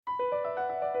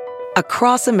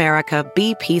Across America,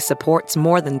 BP supports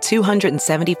more than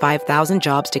 275,000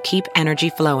 jobs to keep energy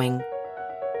flowing.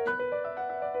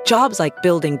 Jobs like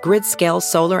building grid-scale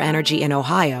solar energy in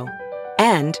Ohio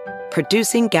and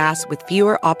producing gas with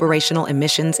fewer operational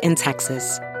emissions in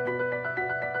Texas.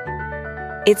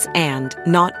 It's and,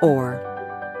 not or.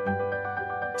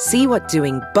 See what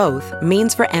doing both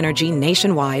means for energy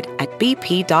nationwide at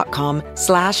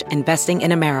bp.com/investing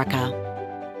in America.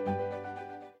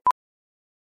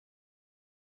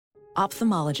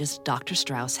 Ophthalmologist Dr.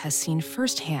 Strauss has seen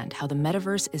firsthand how the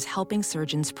metaverse is helping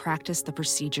surgeons practice the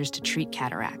procedures to treat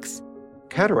cataracts.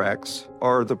 Cataracts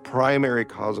are the primary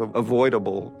cause of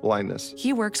avoidable blindness.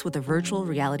 He works with a virtual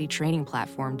reality training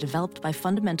platform developed by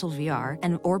Fundamental VR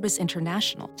and Orbis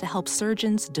International to help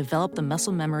surgeons develop the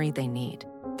muscle memory they need.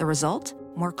 The result?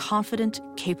 More confident,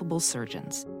 capable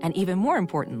surgeons. And even more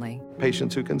importantly,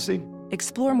 Patients who can see.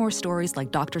 explore more stories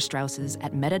like Dr. Strauss's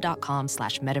at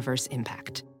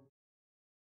meta.com/metaverseimpact.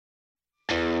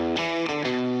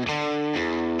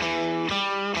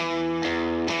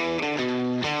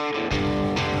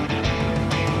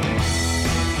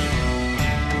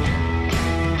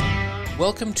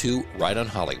 Welcome to Right on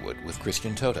Hollywood with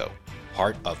Christian Toto,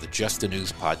 part of the Just the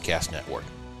News podcast network.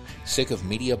 Sick of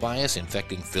media bias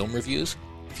infecting film reviews?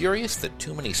 Furious that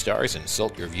too many stars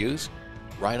insult your views?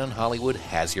 Right on Hollywood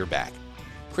has your back.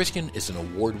 Christian is an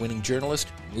award-winning journalist,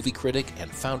 movie critic,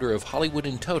 and founder of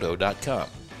HollywoodInToto.com,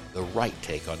 the right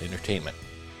take on entertainment.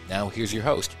 Now here's your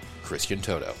host, Christian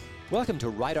Toto. Welcome to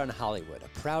Right on Hollywood, a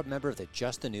proud member of the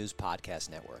Just the News podcast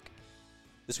network.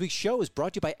 This week's show is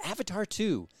brought to you by Avatar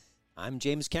 2. I'm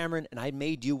James Cameron, and I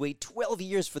made you wait 12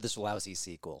 years for this lousy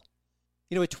sequel.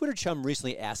 You know, a Twitter chum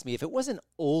recently asked me if it wasn't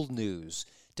old news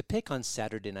to pick on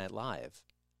Saturday Night Live.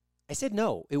 I said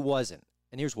no, it wasn't,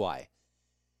 and here's why.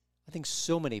 I think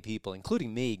so many people,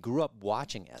 including me, grew up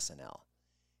watching SNL.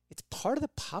 It's part of the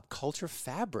pop culture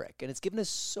fabric, and it's given us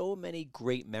so many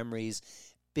great memories,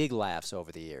 big laughs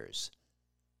over the years.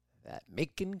 That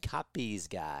making copies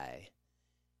guy.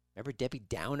 Remember Debbie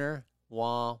Downer?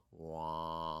 Wah,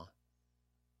 wah.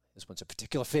 This one's a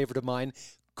particular favorite of mine.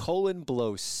 Colon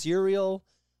Blow cereal.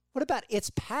 What about It's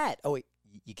Pat? Oh, wait,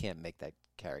 you can't make that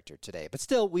character today. But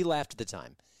still, we laughed at the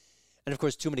time. And of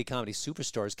course, too many comedy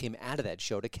superstars came out of that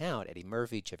show to count. Eddie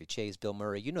Murphy, Chevy Chase, Bill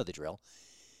Murray, you know the drill.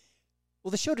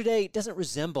 Well, the show today doesn't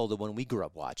resemble the one we grew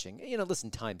up watching. You know, listen,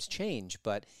 times change,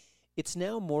 but it's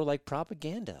now more like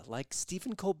propaganda, like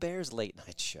Stephen Colbert's late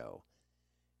night show.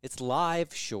 It's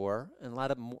live, sure, and a lot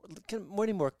of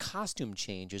many more costume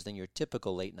changes than your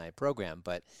typical late-night program,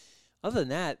 but other than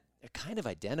that, they're kind of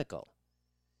identical.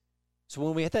 So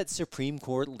when we had that Supreme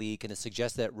Court leak and it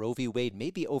suggested that Roe v. Wade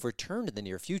may be overturned in the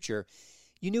near future,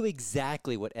 you knew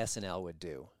exactly what SNL would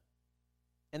do.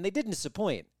 And they didn't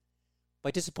disappoint by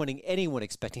disappointing anyone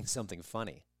expecting something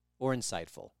funny or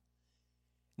insightful.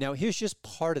 Now, here's just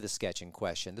part of the sketch in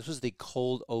question. This was the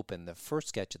cold open, the first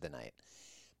sketch of the night.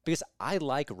 Because I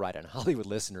like Right on Hollywood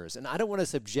listeners, and I don't want to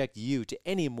subject you to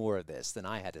any more of this than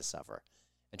I had to suffer.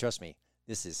 And trust me,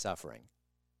 this is suffering.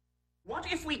 What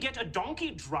if we get a donkey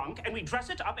drunk and we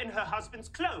dress it up in her husband's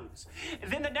clothes?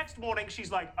 Then the next morning she's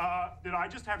like, did I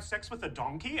just have sex with a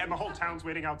donkey? And the whole town's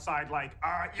waiting outside like,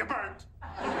 you burnt.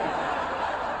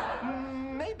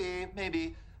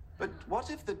 Maybe. But what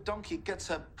if the donkey gets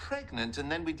her pregnant and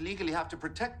then we'd legally have to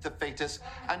protect the fetus?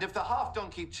 And if the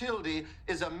half-donkey Childy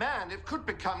is a man, it could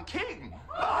become king.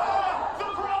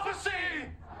 The prophecy!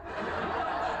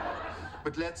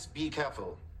 But let's be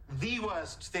careful. The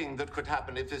worst thing that could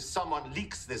happen is someone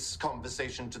leaks this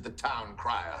conversation to the town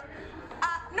crier.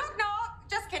 Knock, knock.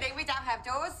 Just kidding, we don't have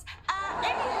doors.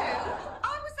 Anywho,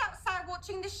 I was outside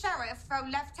watching the sheriff throw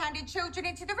left-handed children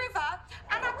into the river,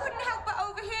 and I couldn't help but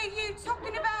overhear you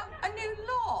talking about a new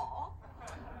law.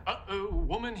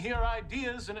 Woman hear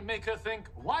ideas and it make her think,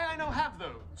 why I no have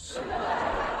those?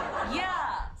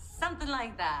 Yeah, something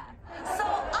like that. So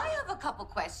I have a couple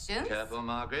questions. Careful,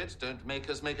 Margaret. Don't make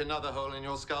us make another hole in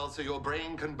your skull so your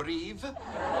brain can breathe. Right.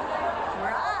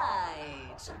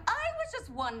 I was just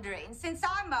wondering, since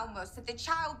I'm almost at the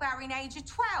childbearing age of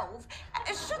 12,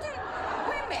 shouldn't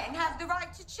women have the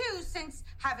right to choose, since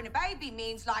having a baby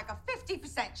means like a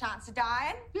 50% chance of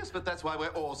dying? Yes, but that's why we're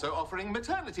also offering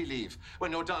maternity leave.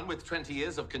 When you're done with 20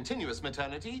 years of continuous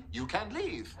maternity, you can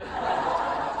leave.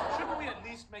 Shouldn't we at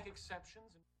least make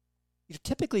exceptions?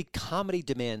 Typically, comedy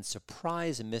demands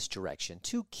surprise and misdirection,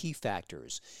 two key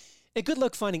factors. And good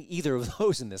luck finding either of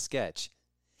those in this sketch.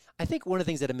 I think one of the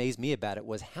things that amazed me about it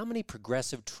was how many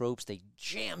progressive tropes they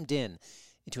jammed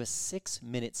into a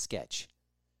 6-minute sketch.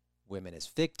 Women as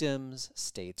victims,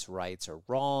 states' rights are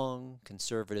wrong,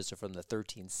 conservatives are from the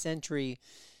 13th century,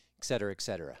 etc.,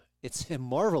 etc. It's a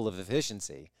marvel of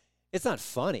efficiency. It's not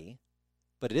funny,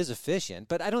 but it is efficient.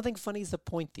 But I don't think funny is the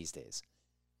point these days.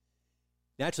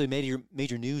 Naturally,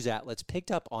 major news outlets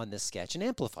picked up on this sketch and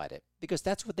amplified it because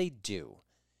that's what they do.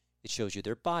 It shows you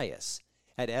their bias.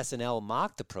 Had SNL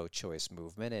mocked the pro-choice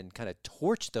movement and kind of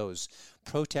torched those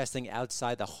protesting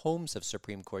outside the homes of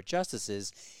Supreme Court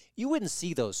justices, you wouldn't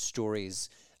see those stories,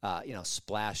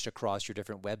 splashed across your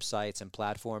different websites and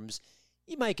platforms.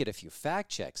 You might get a few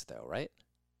fact checks, though, right?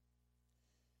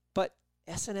 But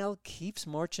SNL keeps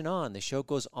marching on. The show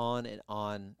goes on and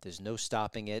on. There's no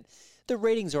stopping it. The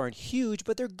ratings aren't huge,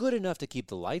 but they're good enough to keep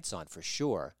the lights on for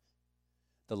sure.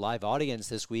 The live audience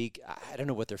this week, I don't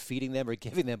know what they're feeding them or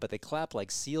giving them, but they clap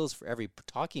like seals for every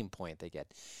talking point they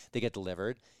get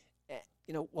delivered.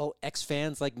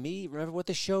 Ex-fans like me remember what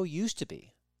the show used to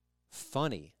be.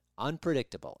 Funny,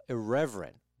 unpredictable,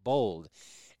 irreverent, bold,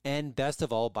 and best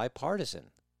of all,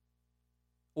 bipartisan.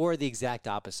 Or the exact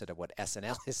opposite of what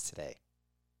SNL is today.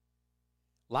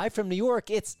 Live from New York,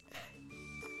 it's...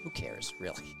 who cares,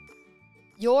 really?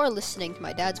 You're listening to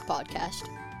my dad's podcast.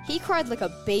 He cried like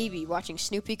a baby watching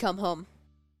Snoopy come home.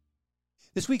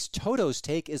 This week's Toto's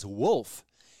take is Wolf.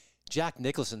 Jack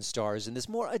Nicholson stars in this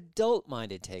more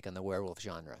adult-minded take on the werewolf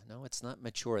genre. No, it's not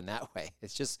mature in that way.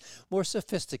 It's just more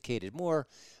sophisticated, more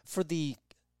for the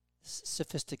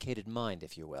sophisticated mind,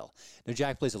 if you will. Now,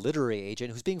 Jack plays a literary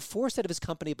agent who's being forced out of his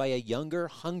company by a younger,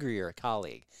 hungrier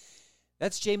colleague.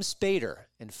 That's James Spader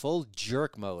in full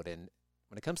jerk mode, and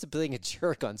when it comes to being a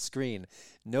jerk on screen,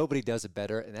 nobody does it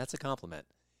better, and that's a compliment.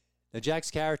 Now,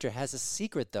 Jack's character has a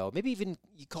secret, though. Maybe even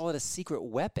you call it a secret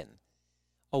weapon.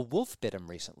 A wolf bit him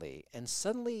recently, and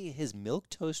suddenly his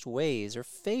milquetoast ways are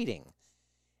fading,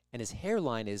 and his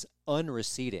hairline is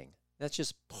unreceding. That's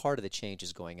just part of the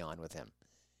changes going on with him.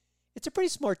 It's a pretty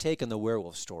smart take on the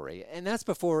werewolf story, and that's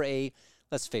before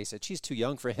let's face it, she's too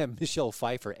young for him, Michelle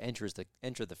Pfeiffer enters the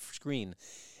screen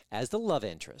as the love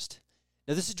interest.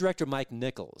 Now, this is director Mike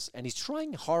Nichols, and he's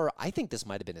trying horror. I think this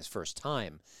might have been his first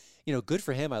time. Good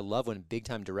for him. I love when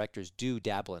big-time directors do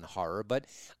dabble in horror, but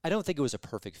I don't think it was a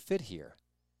perfect fit here.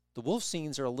 The wolf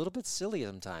scenes are a little bit silly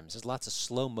sometimes. There's lots of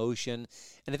slow motion,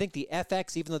 and I think the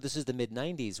FX, even though this is the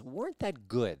mid-90s, weren't that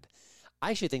good.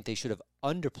 I actually think they should have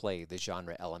underplayed the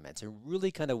genre elements and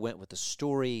really kind of went with the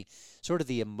story, sort of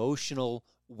the emotional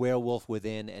werewolf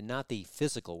within and not the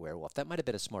physical werewolf. That might have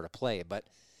been a smarter play, but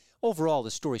overall,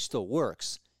 the story still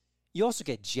works. You also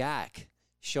get Jack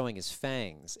showing his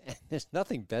fangs, and there's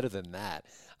nothing better than that.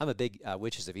 I'm a big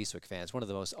Witches of Eastwick fan. It's one of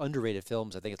the most underrated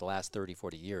films, I think, of the last 30,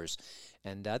 40 years.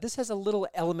 And this has a little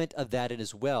element of that in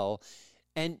as well.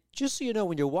 And just so you know,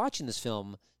 when you're watching this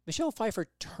film, Michelle Pfeiffer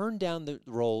turned down the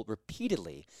role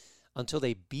repeatedly until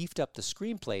they beefed up the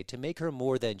screenplay to make her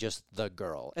more than just the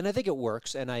girl. And I think it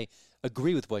works, and I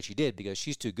agree with what she did because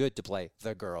she's too good to play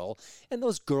the girl. And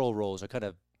those girl roles are kind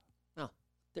of,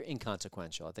 they're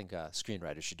inconsequential. I think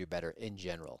screenwriters should do better in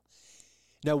general.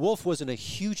 Now, Wolf wasn't a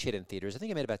huge hit in theaters. I think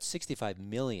it made about $65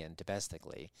 million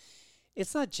domestically.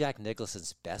 It's not Jack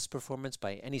Nicholson's best performance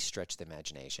by any stretch of the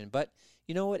imagination, but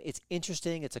you know what? It's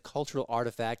interesting, it's a cultural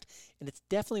artifact, and it's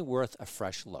definitely worth a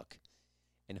fresh look.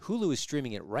 And Hulu is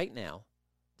streaming it right now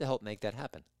to help make that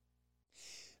happen.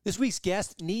 This week's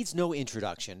guest needs no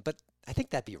introduction, but I think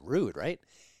that'd be rude, right?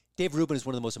 Dave Rubin is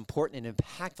one of the most important and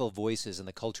impactful voices in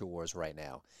the culture wars right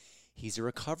now. He's a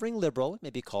recovering liberal,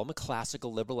 maybe call him a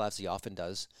classical liberal, as he often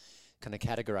does, kind of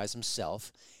categorize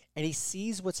himself, and he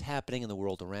sees what's happening in the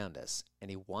world around us, and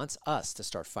he wants us to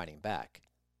start fighting back.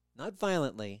 Not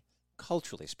violently,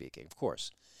 culturally speaking, of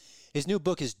course. His new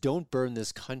book is Don't Burn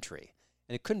This Country,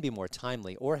 and it couldn't be more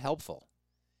timely or helpful.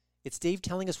 It's Dave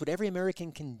telling us what every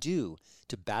American can do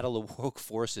to battle the woke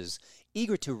forces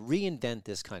eager to reinvent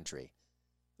this country.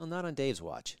 Well, not on Dave's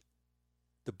watch.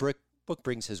 The book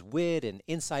brings his wit and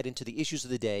insight into the issues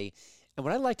of the day, and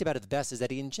what I liked about it the best is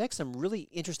that he injects some really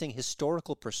interesting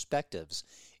historical perspectives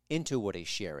into what he's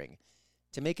sharing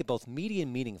to make it both meaty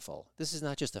and meaningful. This is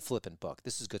not just a flippant book.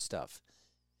 This is good stuff.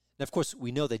 And of course,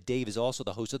 we know that Dave is also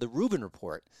the host of The Rubin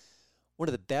Report, one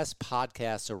of the best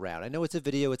podcasts around. I know it's a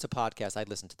video, it's a podcast. I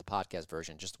listen to the podcast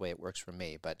version just the way it works for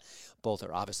me, but both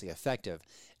are obviously effective.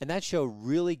 And that show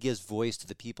really gives voice to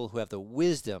the people who have the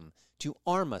wisdom to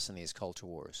arm us in these culture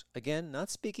wars. Again,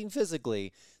 not speaking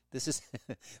physically. This is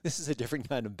this is a different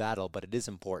kind of battle, but it is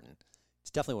important.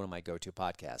 It's definitely one of my go-to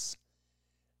podcasts.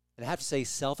 And I have to say,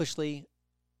 selfishly,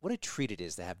 what a treat it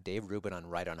is to have Dave Rubin on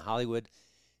Right on Hollywood.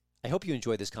 I hope you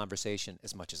enjoyed this conversation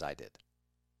as much as I did.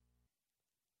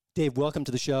 Dave, welcome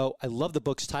to the show. I love the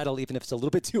book's title, even if it's a little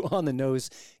bit too on the nose,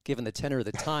 given the tenor of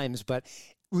the times. But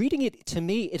reading it, to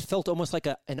me, it felt almost like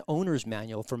an owner's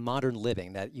manual for modern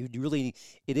living, that you really,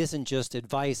 it isn't just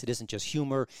advice, it isn't just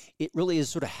humor, it really is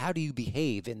sort of how do you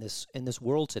behave in this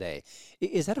world today.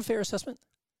 Is that a fair assessment?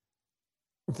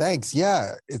 Thanks.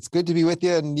 Yeah, it's good to be with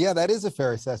you. And yeah, that is a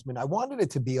fair assessment. I wanted it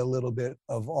to be a little bit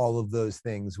of all of those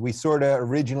things. We sort of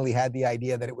originally had the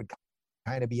idea that it would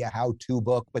kind of be a how-to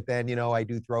book, but then, you know, I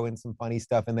do throw in some funny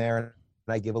stuff in there,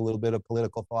 and I give a little bit of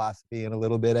political philosophy and a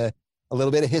little bit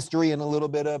of history and a little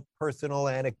bit of personal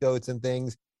anecdotes and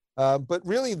things. But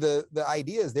really the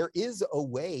idea is there is a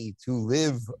way to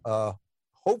live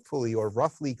hopefully or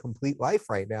roughly complete life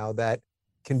right now that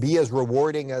can be as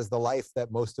rewarding as the life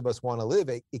that most of us want to live.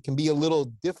 It can be a little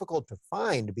difficult to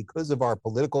find because of our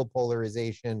political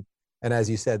polarization. And as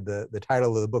you said, the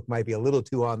title of the book might be a little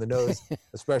too on the nose,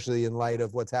 especially in light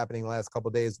of what's happening the last couple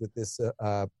of days with this,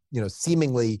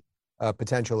 seemingly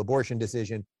potential abortion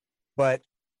decision. But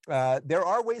there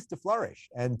are ways to flourish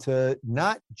and to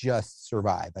not just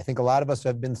survive. I think a lot of us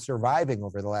have been surviving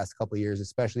over the last couple of years,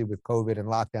 especially with COVID and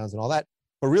lockdowns and all that,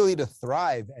 but really to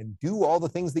thrive and do all the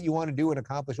things that you want to do and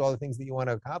accomplish all the things that you want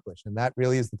to accomplish. And that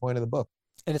really is the point of the book.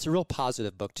 And it's a real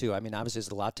positive book, too. I mean, obviously, there's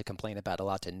a lot to complain about, a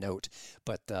lot to note,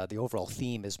 but the overall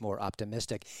theme is more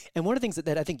optimistic. And one of the things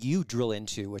that I think you drill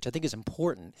into, which I think is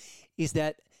important, is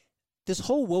that this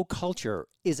whole woke culture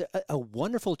is a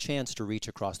wonderful chance to reach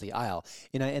across the aisle.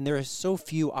 And there are so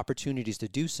few opportunities to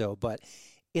do so, but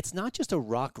it's not just a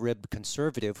rock-ribbed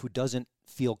conservative who doesn't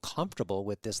feel comfortable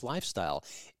with this lifestyle.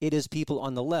 It is people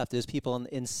on the left, there's people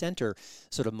in center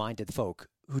sort of minded folk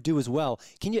who do as well.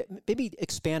 Can you maybe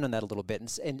expand on that a little bit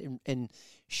and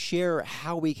share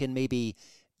how we can maybe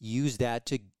use that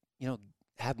to,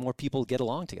 have more people get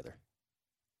along together?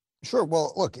 Sure.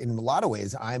 Well, look, in a lot of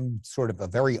ways, I'm sort of a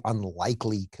very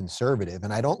unlikely conservative,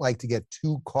 and I don't like to get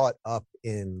too caught up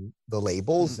in the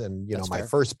labels. And, my fair.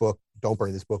 First book, Don't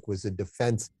Burn This Book, was a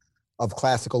defense of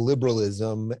classical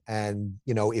liberalism. And,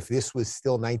 if this was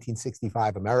still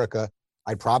 1965 America,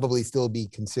 I'd probably still be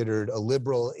considered a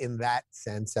liberal in that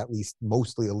sense, at least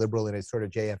mostly a liberal in a sort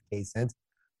of JFK sense.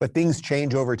 But things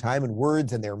change over time, and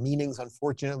words and their meanings,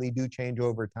 unfortunately, do change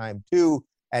over time, too.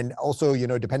 And also,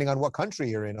 depending on what country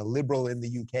you're in, a liberal in the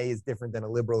UK is different than a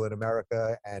liberal in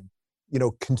America. And,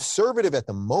 conservative at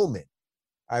the moment,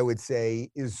 I would say,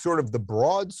 is sort of the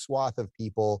broad swath of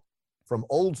people from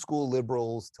old school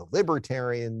liberals to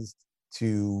libertarians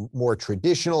to more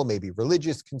traditional, maybe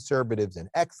religious conservatives and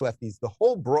ex-lefties, the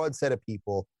whole broad set of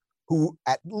people who,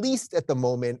 at least at the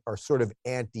moment, are sort of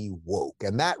anti-woke.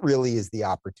 And that really is the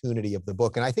opportunity of the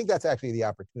book. And I think that's actually the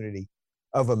opportunity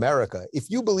of America. If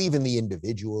you believe in the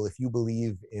individual, if you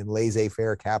believe in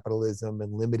laissez-faire capitalism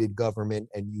and limited government,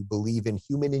 and you believe in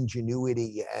human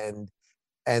ingenuity and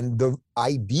the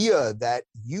idea that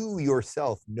you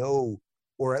yourself know,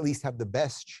 or at least have the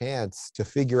best chance to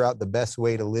figure out the best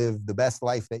way to live the best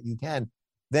life that you can,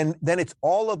 then it's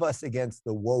all of us against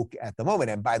the woke at the moment.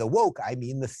 And by the woke, I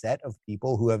mean the set of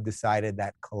people who have decided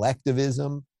that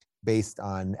collectivism based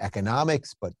on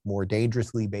economics, but more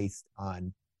dangerously based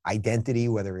on identity,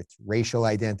 whether it's racial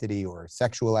identity or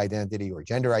sexual identity or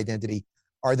gender identity,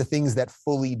 are the things that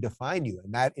fully define you.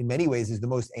 And that in many ways is the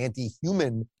most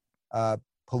anti-human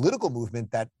political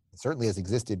movement that certainly has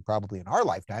existed probably in our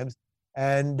lifetimes.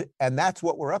 And that's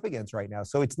what we're up against right now.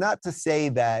 So it's not to say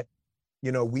that,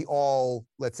 we all,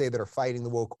 let's say, that are fighting the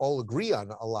woke all agree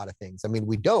on a lot of things. I mean,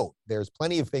 we don't. There's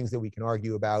plenty of things that we can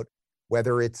argue about,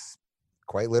 whether it's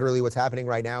quite literally what's happening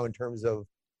right now in terms of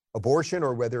abortion,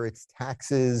 or whether it's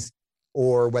taxes,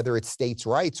 or whether it's states'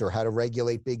 rights, or how to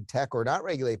regulate big tech or not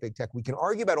regulate big tech. We can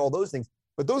argue about all those things,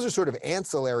 but those are sort of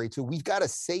ancillary to, we've got to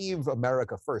save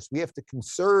America first. We have to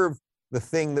conserve the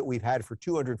thing that we've had for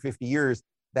 250 years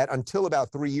that until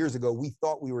about 3 years ago, we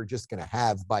thought we were just going to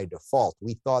have by default.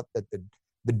 We thought that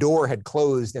the door had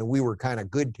closed and we were kind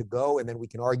of good to go, and then we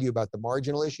can argue about the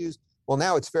marginal issues. Well,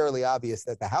 now it's fairly obvious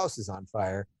that the house is on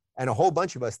fire, and a whole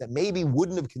bunch of us that maybe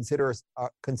wouldn't have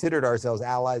considered ourselves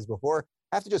allies before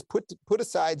have to just put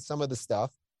aside some of the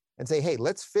stuff and say, hey,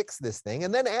 let's fix this thing.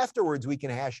 And then afterwards, we can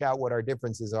hash out what our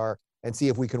differences are and see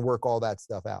if we can work all that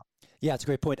stuff out. Yeah, it's a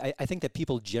great point. I think that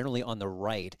people generally on the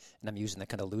right, and I'm using that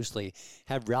kind of loosely,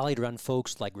 have rallied around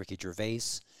folks like Ricky Gervais.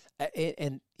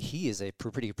 And he is a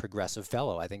pretty progressive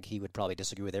fellow. I think he would probably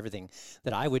disagree with everything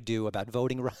that I would do about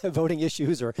voting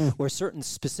issues or certain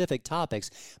specific topics.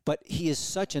 But he is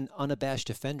such an unabashed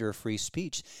defender of free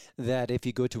speech that if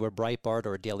you go to a Breitbart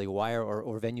or a Daily Wire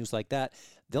or venues like that,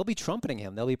 they'll be trumpeting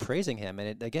him. They'll be praising him.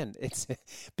 And it's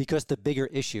because the bigger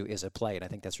issue is at play. And I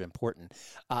think that's important.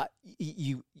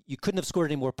 You couldn't have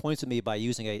scored any more points with me by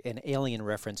using an alien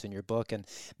reference in your book and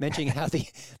mentioning how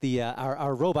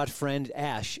our robot friend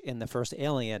Ash in the first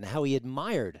Alien, how he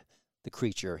admired the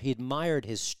creature. He admired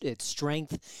its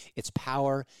strength, its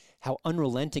power, how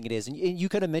unrelenting it is. And you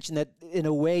kind of mentioned that in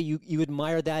a way you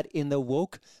admire that in the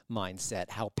woke mindset,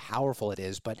 how powerful it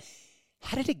is. But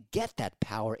how did it get that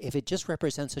power if it just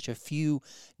represents such a few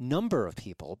number of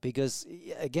people? Because,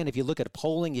 again, if you look at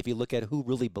polling, if you look at who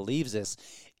really believes this,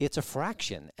 it's a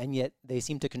fraction. And yet they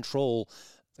seem to control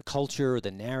the culture, the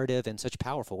narrative in such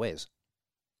powerful ways.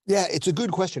 Yeah, it's a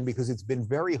good question because it's been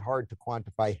very hard to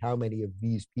quantify how many of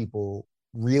these people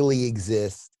really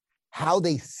exist, how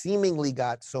they seemingly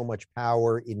got so much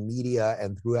power in media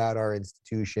and throughout our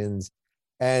institutions,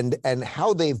 and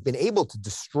how they've been able to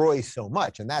destroy so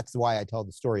much. And that's why I tell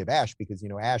the story of Ash, because,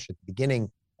 Ash at the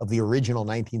beginning of the original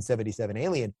 1977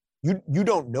 Alien, you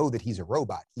don't know that he's a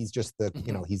robot. He's just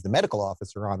he's the medical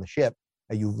officer on the ship.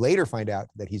 You later find out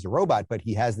that he's a robot, but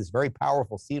he has this very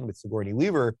powerful scene with Sigourney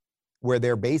Weaver where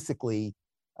they're basically,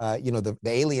 the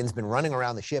alien's been running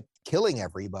around the ship killing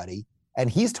everybody. And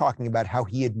he's talking about how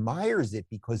he admires it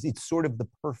because it's sort of the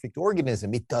perfect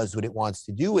organism. It does what it wants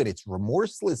to do, and it's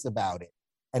remorseless about it.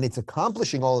 And it's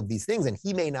accomplishing all of these things. And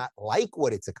he may not like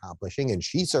what it's accomplishing, and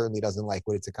she certainly doesn't like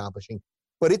what it's accomplishing,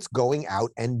 but it's going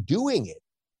out and doing it.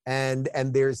 And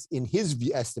there's, in his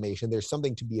estimation, there's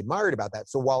something to be admired about that.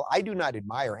 So while I do not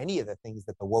admire any of the things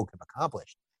that the woke have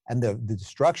accomplished and the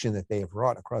destruction that they have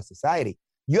wrought across society,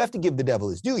 you have to give the devil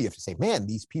his due. You have to say, man,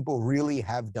 these people really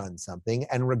have done something.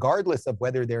 And regardless of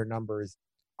whether their numbers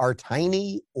are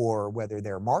tiny or whether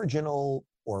they're marginal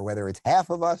or whether it's half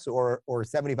of us or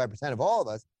 75% of all of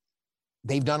us,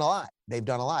 they've done a lot. They've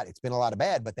done a lot. It's been a lot of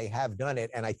bad, but they have done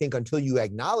it. And I think until you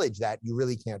acknowledge that, you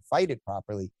really can't fight it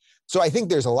properly. So I think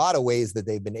there's a lot of ways that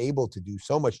they've been able to do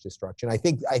so much destruction. I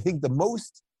think the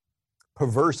most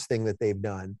perverse thing that they've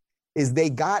done is they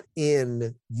got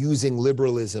in using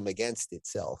liberalism against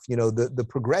itself. The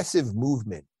progressive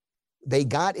movement, they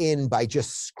got in by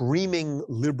just screaming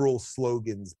liberal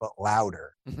slogans, but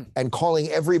louder, and calling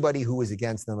everybody who was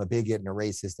against them a bigot and a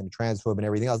racist and a transphobe and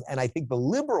everything else. And I think the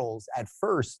liberals at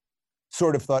first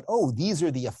sort of thought, oh, these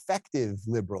are the effective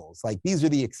liberals, like these are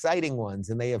the exciting ones,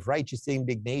 and they have righteous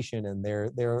indignation, and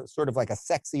they're sort of like a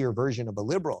sexier version of a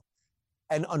liberal.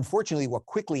 And unfortunately, what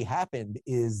quickly happened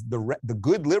is the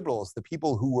good liberals, the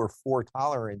people who were for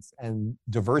tolerance and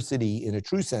diversity in a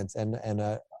true sense and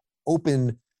a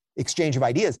open exchange of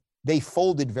ideas, they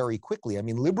folded very quickly. I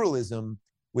mean, liberalism,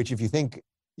 which if you think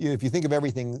of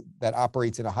everything that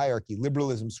operates in a hierarchy,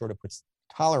 liberalism sort of puts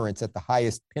tolerance at the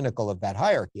highest pinnacle of that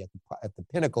hierarchy, at the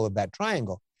pinnacle of that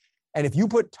triangle. And if you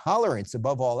put tolerance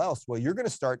above all else, well, you're going to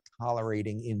start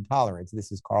tolerating intolerance.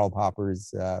 This is Karl Popper's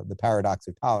The Paradox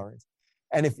of Tolerance.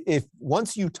 And if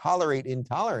once you tolerate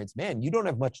intolerance, man, you don't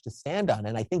have much to stand on.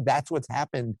 And I think that's what's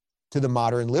happened to the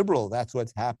modern liberal. That's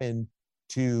what's happened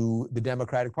to the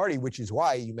Democratic Party, which is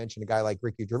why you mentioned a guy like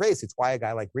Ricky Gervais. It's why a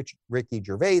guy like Ricky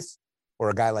Gervais or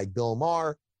a guy like Bill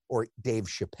Maher or Dave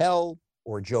Chappelle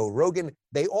or Joe Rogan,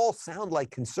 they all sound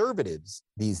like conservatives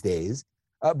these days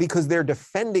because they're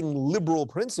defending liberal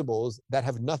principles that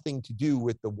have nothing to do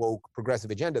with the woke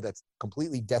progressive agenda that's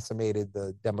completely decimated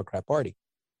the Democrat Party.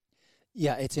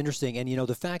 Yeah, it's interesting. And,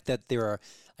 the fact that there are,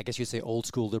 I guess you'd say, old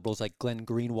school liberals like Glenn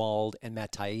Greenwald and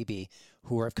Matt Taibbi,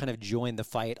 who have kind of joined the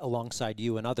fight alongside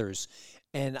you and others.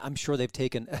 And I'm sure they've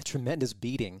taken a tremendous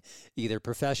beating, either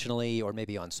professionally or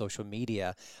maybe on social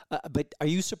media. But are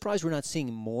you surprised we're not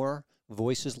seeing more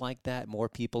voices like that, more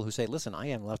people who say, listen, I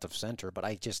am left of center, but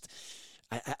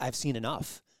I've seen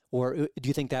enough? Or do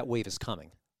you think that wave is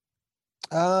coming?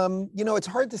 It's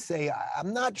hard to say.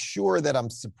 I'm not sure that I'm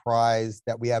surprised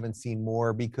that we haven't seen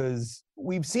more because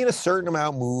we've seen a certain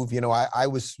amount move. I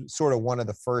was sort of one of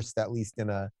the first, at least in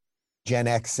a Gen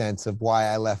X sense, of why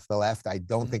I left the left. I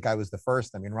don't think I was the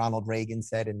first. I mean, Ronald Reagan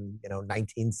said in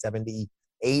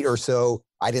 1978 or so,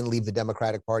 I didn't leave the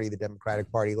Democratic Party. The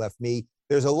Democratic Party left me.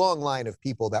 There's a long line of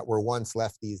people that were once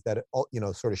lefties that,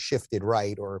 sort of shifted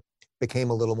right or became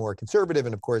a little more conservative.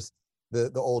 And of course, the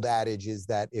old adage is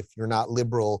that if you're not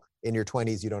liberal in your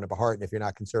 20s, you don't have a heart. And if you're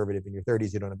not conservative in your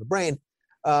 30s, you don't have a brain.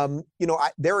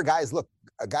 There are guys, look,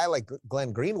 a guy like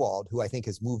Glenn Greenwald, who I think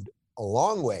has moved a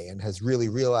long way and has really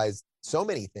realized so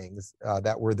many things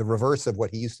that were the reverse of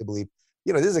what he used to believe.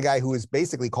 This is a guy who was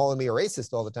basically calling me a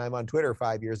racist all the time on Twitter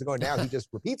 5 years ago. Now he just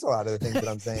repeats a lot of the things that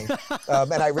I'm saying.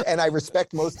 And I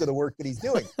respect most of the work that he's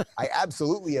doing. I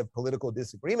absolutely have political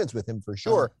disagreements with him for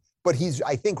sure. But he's,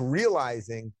 I think,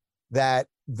 realizing that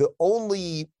the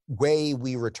only way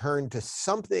we return to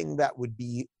something that would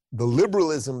be the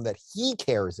liberalism that he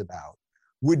cares about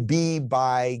would be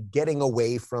by getting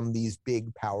away from these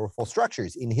big, powerful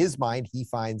structures. In his mind, he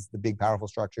finds the big, powerful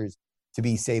structures to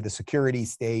be, say, the security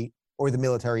state or the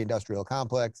military-industrial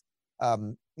complex.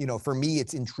 For me,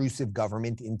 it's intrusive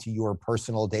government into your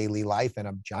personal daily life and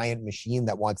a giant machine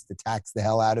that wants to tax the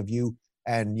hell out of you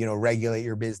and, regulate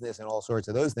your business and all sorts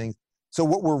of those things. So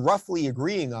what we're roughly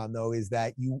agreeing on, though, is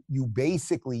that you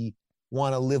basically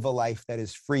want to live a life that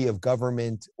is free of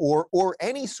government or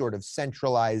any sort of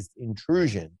centralized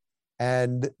intrusion.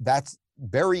 And that's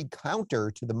very counter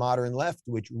to the modern left,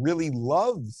 which really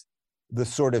loves the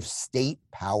sort of state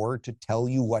power to tell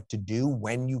you what to do,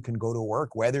 when you can go to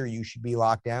work, whether you should be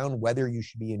locked down, whether you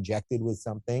should be injected with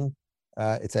something,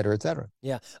 et cetera, et cetera.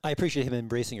 Yeah, I appreciate him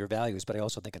embracing your values, but I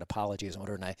also think an apology is in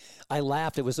order. And I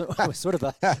laughed. It was sort of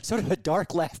a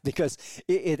dark laugh because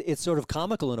it's sort of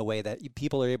comical in a way that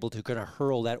people are able to kind of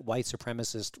hurl that white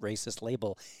supremacist, racist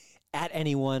label at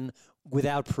anyone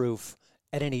without proof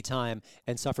at any time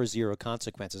and suffer zero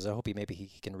consequences. I hope maybe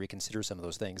he can reconsider some of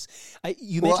those things. I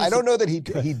don't know that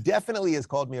he definitely has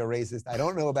called me a racist. I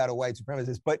don't know about a white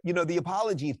supremacist, but the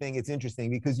apology thing, it's interesting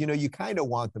because you kind of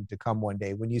want them to come one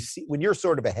day when you're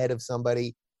sort of ahead of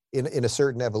somebody in a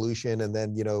certain evolution, and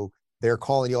then they're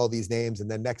calling you all these names, and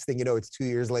then next thing you know, it's 2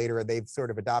 years later and they've sort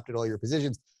of adopted all your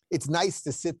positions. It's nice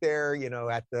to sit there,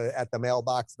 at the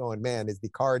mailbox going, man, is the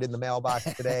card in the mailbox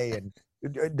today,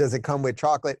 and does it come with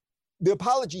chocolate? The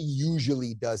apology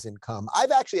usually doesn't come.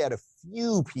 I've actually had a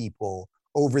few people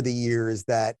over the years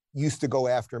that used to go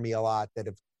after me a lot that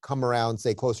have come around,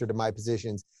 say, closer to my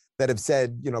positions, that have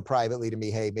said, privately to me,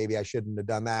 hey, maybe I shouldn't have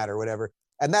done that or whatever.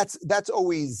 And that's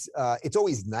always, it's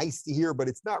always nice to hear, but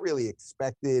it's not really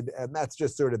expected. And that's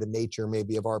just sort of the nature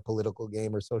maybe of our political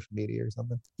game or social media or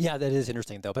something. Yeah, that is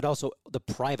interesting though. But also the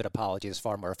private apology is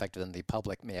far more effective than the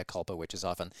public mea culpa, which is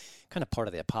often kind of part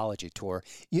of the apology tour.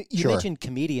 You Sure. mentioned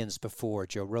comedians before,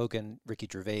 Joe Rogan, Ricky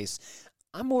Gervais.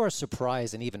 I'm more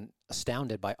surprised and even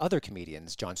astounded by other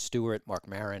comedians, Jon Stewart, Marc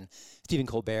Maron, Stephen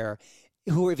Colbert,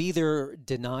 who have either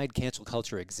denied cancel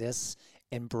culture exists,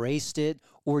 embraced it,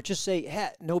 or just say, hey,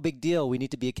 no big deal. We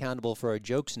need to be accountable for our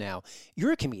jokes now.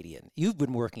 You're a comedian. You've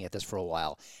been working at this for a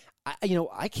while.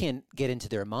 I can't get into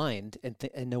their mind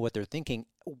and know what they're thinking.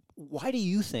 Why do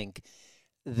you think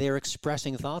they're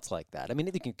expressing thoughts like that? I mean,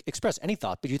 they can express any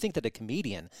thought, but you think that a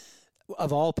comedian,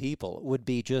 of all people, would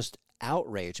be just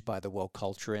outraged by the woke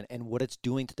culture and what it's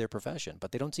doing to their profession,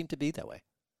 but they don't seem to be that way.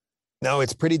 No,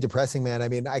 it's pretty depressing, man. I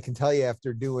mean, I can tell you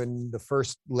after doing the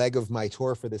first leg of my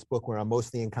tour for this book, where I'm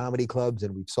mostly in comedy clubs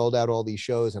and we've sold out all these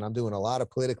shows and I'm doing a lot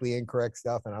of politically incorrect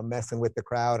stuff and I'm messing with the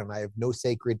crowd and I have no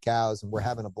sacred cows and we're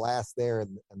having a blast there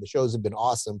and the shows have been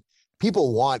awesome.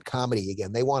 People want comedy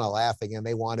again. They want to laugh again.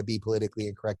 They want to be politically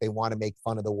incorrect. They want to make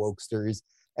fun of the wokesters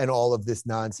and all of this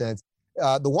nonsense.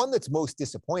 The one that's most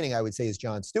disappointing, I would say, is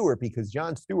Jon Stewart, because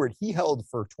Jon Stewart, he held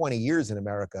for 20 years in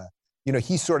America.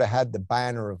 He sort of had the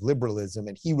banner of liberalism,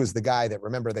 and he was the guy that,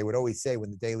 remember, they would always say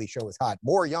when The Daily Show was hot,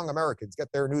 more young Americans get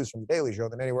their news from The Daily Show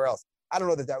than anywhere else. I don't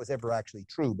know that was ever actually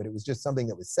true, but it was just something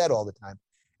that was said all the time.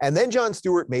 And then Jon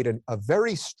Stewart made a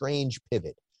very strange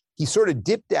pivot. He sort of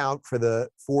dipped out for the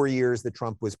 4 years that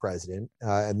Trump was president,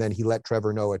 and then he let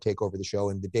Trevor Noah take over the show,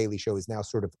 and The Daily Show is now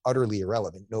sort of utterly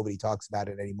irrelevant. Nobody talks about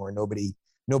it anymore.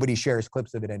 Nobody shares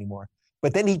clips of it anymore.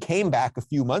 But then he came back a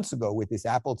few months ago with this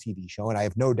Apple TV show, and I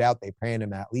have no doubt they pay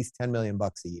him at least $10 million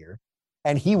a year.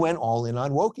 And he went all in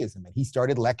on wokeism, and he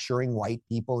started lecturing white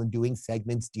people and doing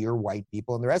segments, Dear White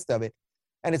People, and the rest of it.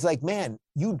 And it's like, man,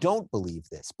 you don't believe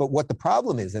this. But what the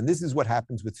problem is, and this is what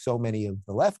happens with so many of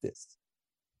the leftists,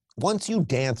 once you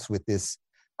dance with this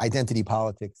identity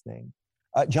politics thing,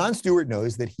 Jon Stewart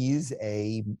knows that he's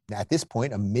at this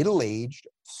point, a middle-aged,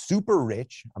 super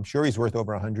rich, I'm sure he's worth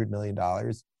over $100 million,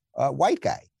 white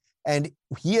guy. And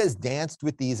he has danced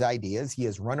with these ideas. He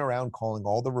has run around calling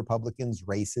all the Republicans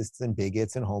racists and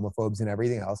bigots and homophobes and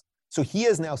everything else. So he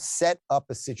has now set up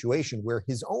a situation where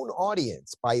his own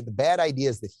audience, by the bad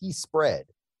ideas that he spread,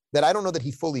 that I don't know that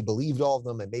he fully believed all of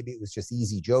them, and maybe it was just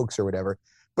easy jokes or whatever,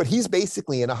 but he's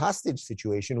basically in a hostage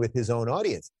situation with his own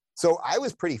audience. So I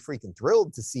was pretty freaking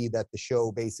thrilled to see that the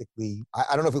show basically,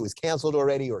 I don't know if it was canceled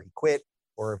already or he quit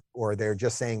or they're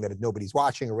just saying that nobody's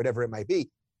watching or whatever it might be.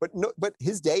 But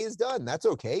his day is done. That's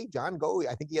okay. John, go.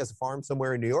 I think he has a farm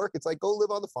somewhere in New York. It's like, go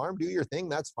live on the farm, do your thing.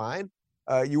 That's fine.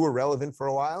 You were relevant for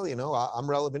a while. I'm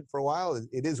relevant for a while.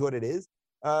 It is what it is.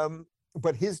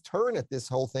 But his turn at this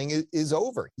whole thing is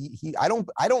over. I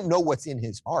don't know what's in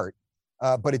his heart,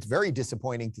 but it's very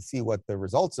disappointing to see what the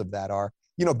results of that are.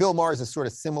 Bill Maher is a sort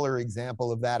of similar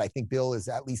example of that. I think Bill is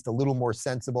at least a little more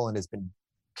sensible and has been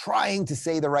trying to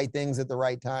say the right things at the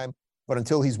right time. But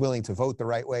until he's willing to vote the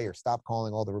right way or stop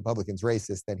calling all the Republicans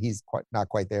racist, then he's not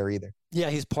quite there either. Yeah,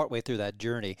 he's partway through that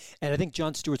journey. And I think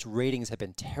Jon Stewart's ratings have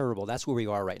been terrible. That's where we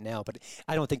are right now. But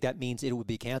I don't think that means it would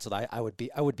be canceled. I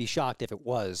would be shocked if it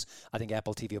was. I think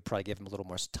Apple TV will probably give him a little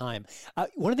more time.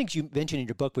 One of the things you mentioned in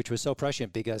your book, which was so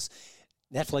prescient, because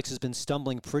Netflix has been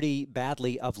stumbling pretty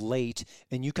badly of late,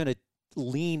 and you kind of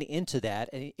lean into that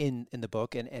in the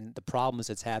book and the problems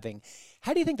it's having.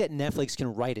 How do you think that Netflix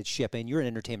can right its ship? And you're an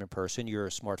entertainment person, you're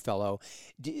a smart fellow.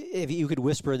 If you could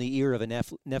whisper in the ear of a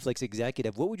Netflix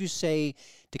executive, what would you say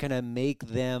to kind of make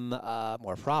them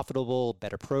more profitable,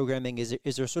 better programming?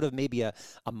 Is there sort of maybe a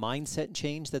mindset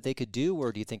change that they could do,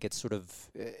 or do you think it's sort of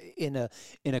in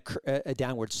a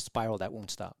downward spiral that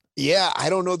won't stop? Yeah, I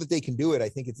don't know that they can do it. I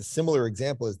think it's a similar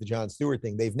example as the Jon Stewart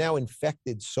thing. They've now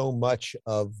infected so much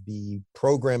of the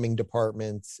programming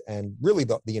departments, and really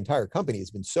the entire company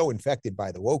has been so infected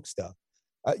by the woke stuff.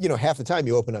 Half the time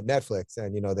you open up Netflix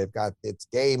and, they've got it's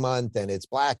gay month and it's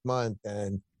black month,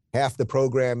 and half the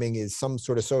programming is some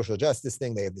sort of social justice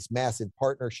thing. They have this massive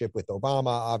partnership with Obama,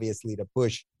 obviously, to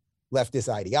push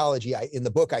leftist ideology. In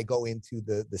the book, I go into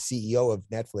the CEO of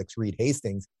Netflix, Reed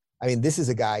Hastings. I mean, this is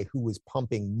a guy who was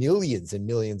pumping millions and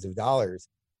millions of dollars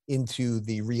into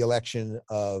the reelection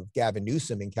of Gavin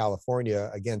Newsom in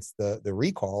California against the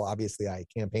recall. Obviously, I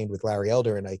campaigned with Larry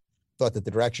Elder, and I thought that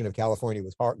the direction of California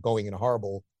was going in a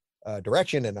horrible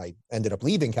direction, and I ended up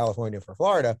leaving California for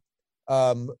Florida.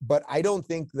 But I don't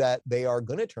think that they are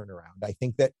going to turn around. I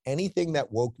think that anything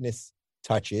that wokeness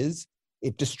touches,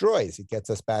 it destroys. It gets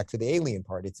us back to the alien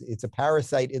part. It's a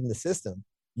parasite in the system.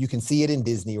 You can see it in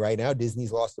Disney right now.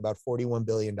 Disney's lost about $41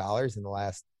 billion in the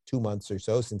last 2 months or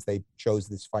so since they chose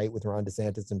this fight with Ron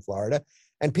DeSantis in Florida.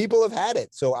 And people have had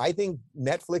it. So I think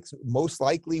Netflix most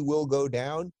likely will go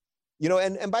down.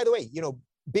 And by the way,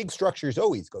 big structures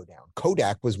always go down.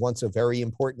 Kodak was once a very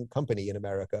important company in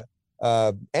America.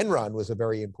 Enron was a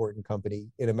very important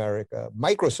company in America.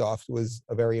 Microsoft was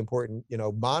a very important,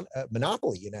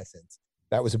 monopoly in essence.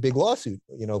 That was a big lawsuit,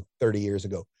 30 years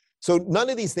ago. So none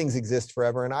of these things exist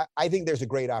forever. And I think there's a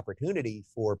great opportunity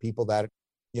for people that,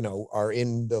 are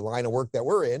in the line of work that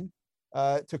we're in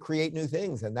to create new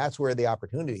things. And that's where the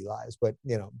opportunity lies. But,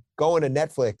 going to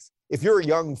Netflix, if you're a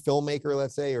young filmmaker,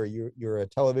 let's say, or you're a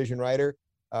television writer,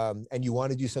 and you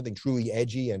want to do something truly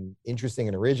edgy and interesting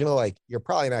and original, you're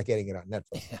probably not getting it on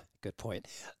Netflix. Yeah, good point.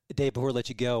 Dave, before we let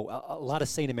you go, a lot of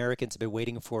sane Americans have been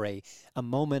waiting for a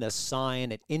moment, a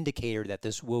sign, an indicator that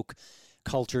this woke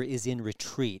culture is in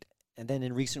retreat. And then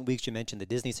in recent weeks, you mentioned the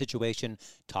Disney situation,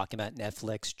 talking about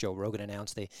Netflix. Joe Rogan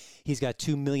announced he's got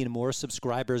 2 million more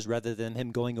subscribers rather than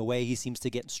him going away. He seems to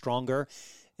get stronger.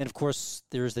 And of course,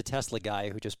 there's the Tesla guy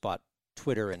who just bought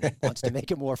Twitter and wants to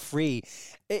make it more free.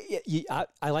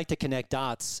 I like to connect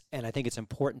dots, and I think it's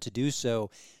important to do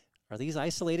so. Are these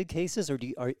isolated cases, or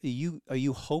are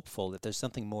you hopeful that there's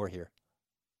something more here?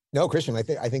 No, Christian, I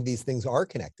think these things are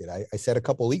connected. I said a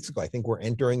couple of weeks ago, I think we're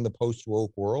entering the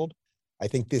post-woke world. I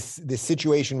think this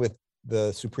situation with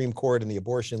the Supreme Court and the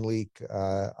abortion leak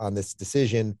on this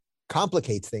decision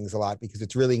complicates things a lot because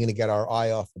it's really going to get our eye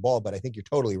off the ball. But I think you're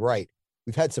totally right.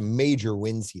 We've had some major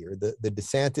wins here. The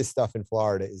DeSantis stuff in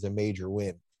Florida is a major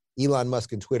win. Elon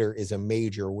Musk and Twitter is a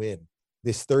major win.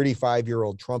 This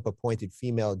 35-year-old Trump-appointed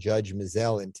female judge,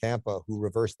 Mizelle in Tampa, who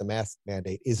reversed the mask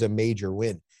mandate, is a major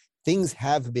win. Things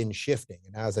have been shifting.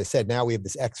 And as I said, now we have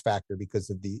this X factor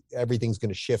because of everything's going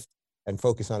to shift and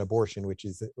focus on abortion, which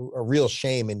is a real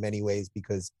shame in many ways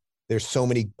because there's so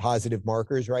many positive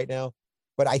markers right now.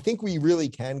 But I think we really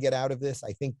can get out of this.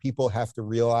 I think people have to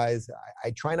realize,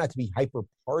 I try not to be hyper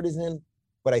partisan,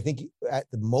 but I think at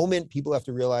the moment people have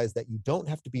to realize that you don't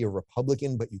have to be a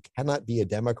Republican, but you cannot be a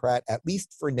Democrat, at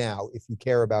least for now, if you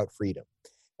care about freedom.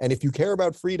 And if you care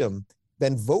about freedom,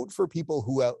 then vote for people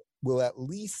who will at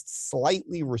least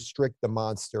slightly restrict the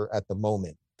monster at the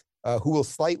moment. Who will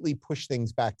slightly push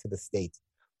things back to the states,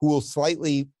 who will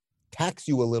slightly tax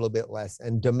you a little bit less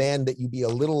and demand that you be a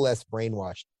little less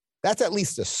brainwashed. That's at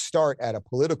least a start at a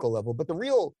political level. But the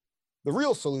real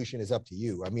solution is up to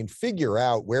you. I mean, figure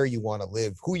out where you want to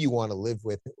live, who you want to live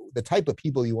with, the type of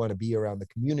people you want to be around, the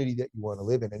community that you want to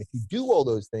live in. And if you do all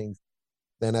those things,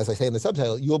 then as I say in the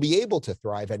subtitle, you'll be able to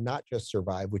thrive and not just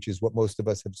survive, which is what most of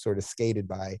us have sort of skated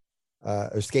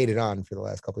on for the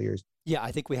last couple of years. Yeah,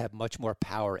 I think we have much more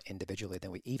power individually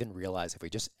than we even realize. If we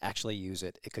just actually use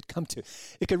it, it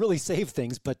could really save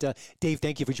things. But Dave,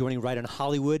 thank you for joining Right on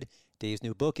Hollywood. Dave's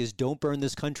new book is Don't Burn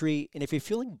This Country. And if you're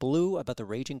feeling blue about the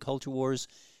raging culture wars,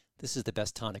 This is the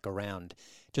best tonic around.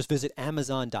 Just visit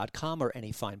Amazon.com or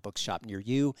any fine bookshop near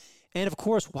you. And of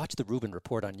course, watch the Rubin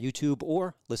Report on YouTube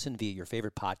or listen via your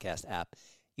favorite podcast app.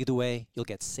 Either way, you'll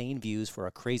get sane views for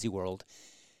a crazy world.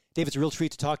 Dave, it's a real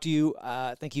treat to talk to you.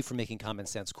 Thank you for making Common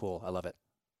Sense cool. I love it.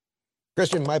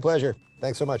 Christian, my pleasure.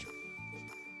 Thanks so much.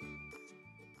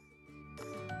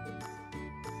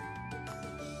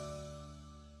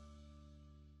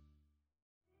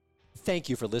 Thank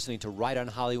you for listening to Right on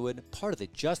Hollywood, part of the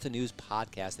Just the News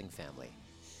podcasting family.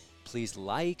 Please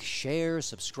like, share,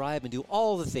 subscribe, and do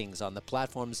all the things on the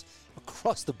platforms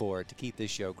across the board to keep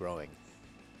this show growing.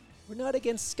 We're not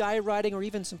against skywriting or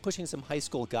even pushing some high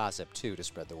school gossip, too, to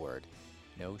spread the word.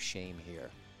 No shame here.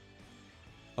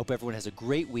 Hope everyone has a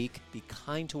great week. Be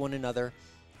kind to one another.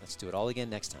 Let's do it all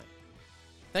again next time.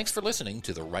 Thanks for listening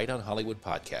to the Right on Hollywood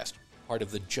podcast, part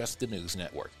of the Just the News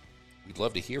Network. We'd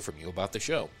love to hear from you about the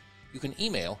show. You can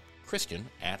email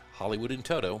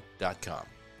Christian@HollywoodInToto.com.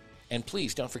 And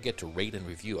please don't forget to rate and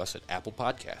review us at Apple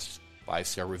Podcasts.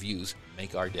 5-star reviews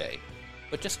make our day.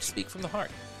 But just speak from the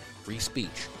heart. Free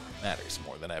speech matters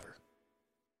more than ever.